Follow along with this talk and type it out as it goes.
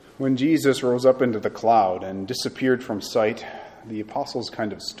When Jesus rose up into the cloud and disappeared from sight, the apostles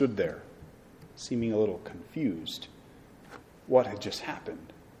kind of stood there, seeming a little confused. What had just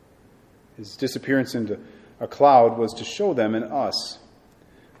happened? His disappearance into a cloud was to show them and us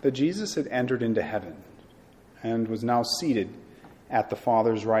that Jesus had entered into heaven and was now seated at the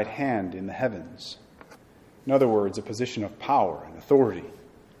Father's right hand in the heavens. In other words, a position of power and authority.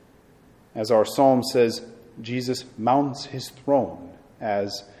 As our psalm says, Jesus mounts his throne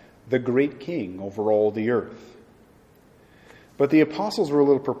as the great king over all the earth. But the apostles were a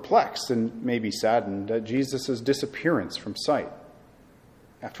little perplexed and maybe saddened at Jesus' disappearance from sight.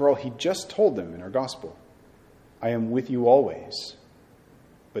 After all, he just told them in our gospel, I am with you always.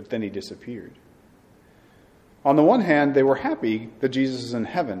 But then he disappeared. On the one hand, they were happy that Jesus is in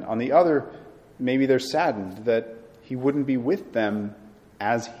heaven. On the other, maybe they're saddened that he wouldn't be with them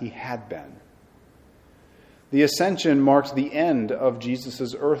as he had been. The Ascension marked the end of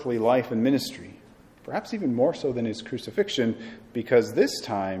Jesus' earthly life and ministry, perhaps even more so than his crucifixion, because this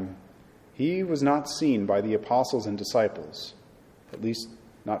time he was not seen by the apostles and disciples, at least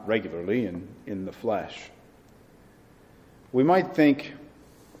not regularly and in the flesh. We might think,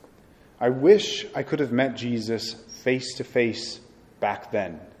 I wish I could have met Jesus face to face back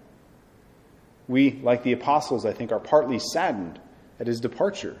then. We, like the apostles, I think, are partly saddened at his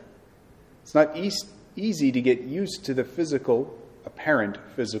departure. It's not easy to get used to the apparent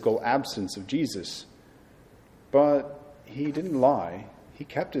physical absence of Jesus. But he didn't lie. He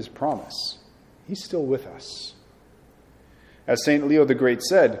kept his promise. He's still with us. As St. Leo the Great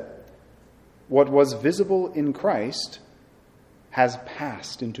said, what was visible in Christ has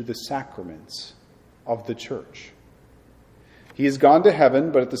passed into the sacraments of the church. He has gone to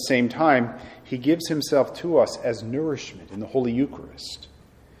heaven, but at the same time, he gives himself to us as nourishment in the Holy Eucharist.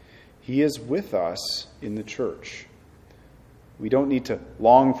 He is with us in the church. We don't need to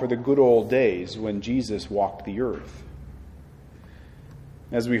long for the good old days when Jesus walked the earth.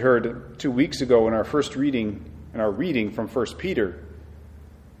 As we heard 2 weeks ago in our reading from 1 Peter,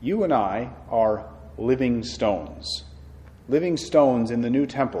 you and I are living stones in the new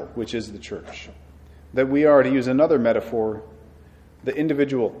temple, which is the church. That we are, to use another metaphor, the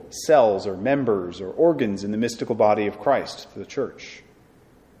individual cells or members or organs in the mystical body of Christ, the church,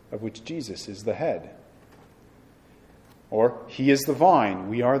 of which Jesus is the head. Or, he is the vine,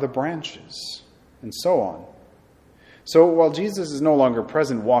 we are the branches, and so on. So, while Jesus is no longer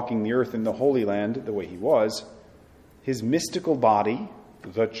present walking the earth in the Holy Land the way he was, his mystical body,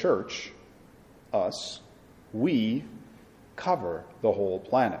 the church, us, we cover the whole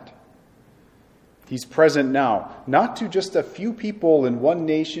planet. He's present now, not to just a few people in one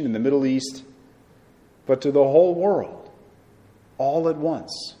nation in the Middle East, but to the whole world, all at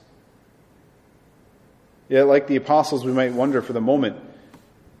once. Yet, like the apostles, we might wonder for the moment,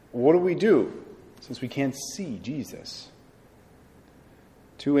 what do we do since we can't see Jesus?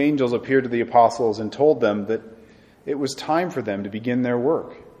 2 angels appeared to the apostles and told them that it was time for them to begin their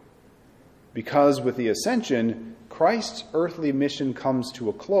work. Because with the Ascension, Christ's earthly mission comes to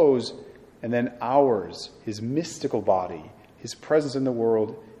a close, and then ours, his mystical body, his presence in the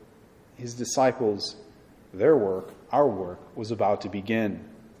world, his disciples, their work, our work, was about to begin.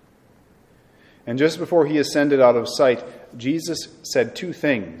 And just before he ascended out of sight, Jesus said 2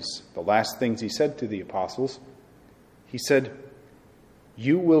 things, the last things he said to the apostles. He said,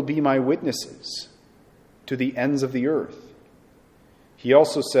 you will be my witnesses to the ends of the earth. He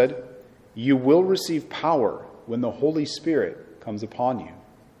also said, you will receive power when the Holy Spirit comes upon you.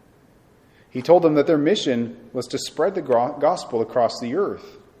 He told them that their mission was to spread the gospel across the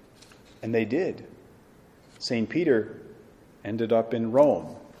earth, and they did. St. Peter ended up in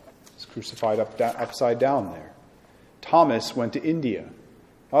Rome. He was crucified upside down there. Thomas went to India.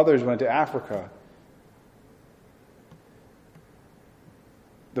 Others went to Africa.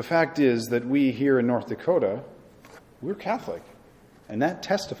 The fact is that we here in North Dakota, we're Catholic. And that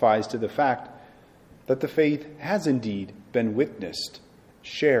testifies to the fact that the faith has indeed been witnessed,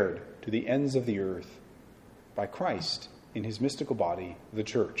 shared to the ends of the earth by Christ in his mystical body, the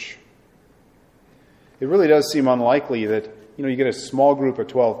church. It really does seem unlikely that, you get a small group of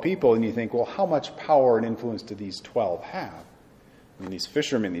 12 people and you think, well, how much power and influence do these 12 have? I mean, these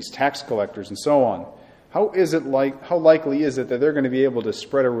fishermen, these tax collectors, and so on. How likely is it that they're going to be able to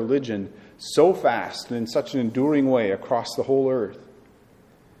spread a religion so fast and in such an enduring way across the whole earth?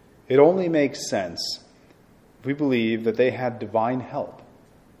 It only makes sense if we believe that they had divine help,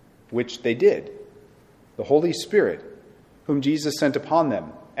 which they did. The Holy Spirit, whom Jesus sent upon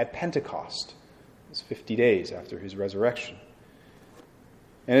them at Pentecost. It was 50 days after his resurrection.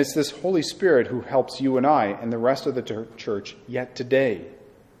 And it's this Holy Spirit who helps you and I and the rest of the church yet today.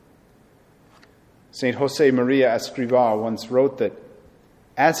 St. Jose Maria Escrivá once wrote that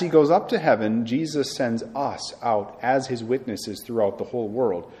as he goes up to heaven, Jesus sends us out as his witnesses throughout the whole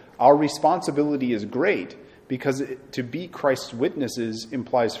world. Our responsibility is great because to be Christ's witnesses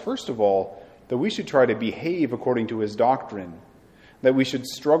implies, first of all, that we should try to behave according to his doctrine, that we should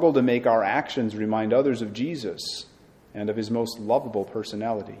struggle to make our actions remind others of Jesus and of his most lovable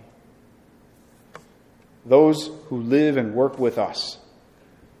personality. Those who live and work with us,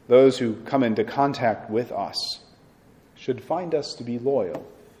 those who come into contact with us, should find us to be loyal,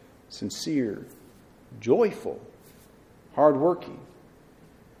 sincere, joyful, hardworking.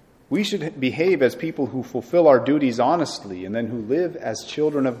 We should behave as people who fulfill our duties honestly and then who live as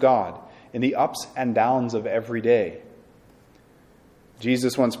children of God in the ups and downs of every day.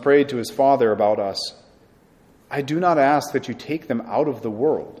 Jesus once prayed to his Father about us, "I do not ask that you take them out of the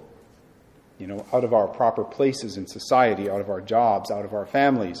world," out of our proper places in society, out of our jobs, out of our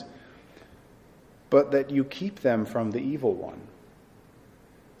families, "but that you keep them from the evil one."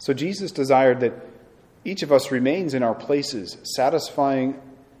 So Jesus desired that each of us remains in our places, sanctifying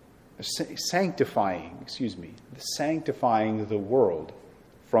the world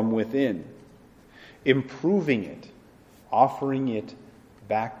from within, improving it, offering it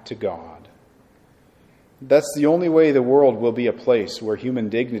back to God. That's the only way the world will be a place where human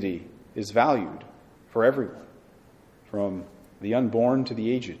dignity is valued for everyone, from the unborn to the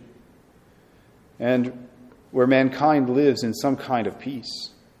aged, and where mankind lives in some kind of peace.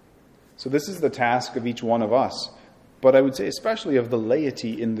 So this is the task of each one of us, but I would say especially of the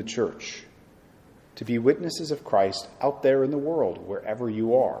laity in the church, to be witnesses of Christ out there in the world, wherever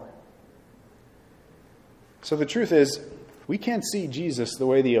you are. So the truth is, we can't see Jesus the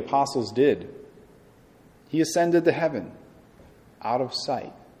way the apostles did. He ascended to heaven, out of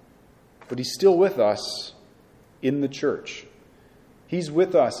sight. But he's still with us in the church. He's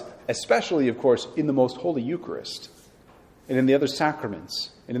with us, especially, of course, in the most holy Eucharist, and in the other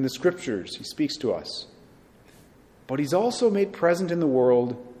sacraments, and in the Scriptures. He speaks to us. But he's also made present in the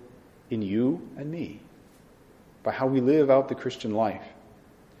world, in you and me, by how we live out the Christian life.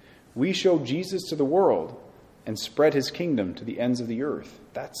 We show Jesus to the world and spread his kingdom to the ends of the earth.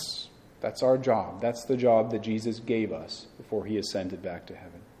 That's our job. That's the job that Jesus gave us before he ascended back to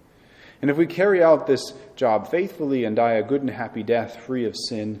heaven. And if we carry out this job faithfully and die a good and happy death free of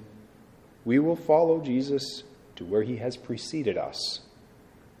sin, we will follow Jesus to where he has preceded us,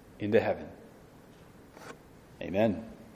 into heaven. Amen.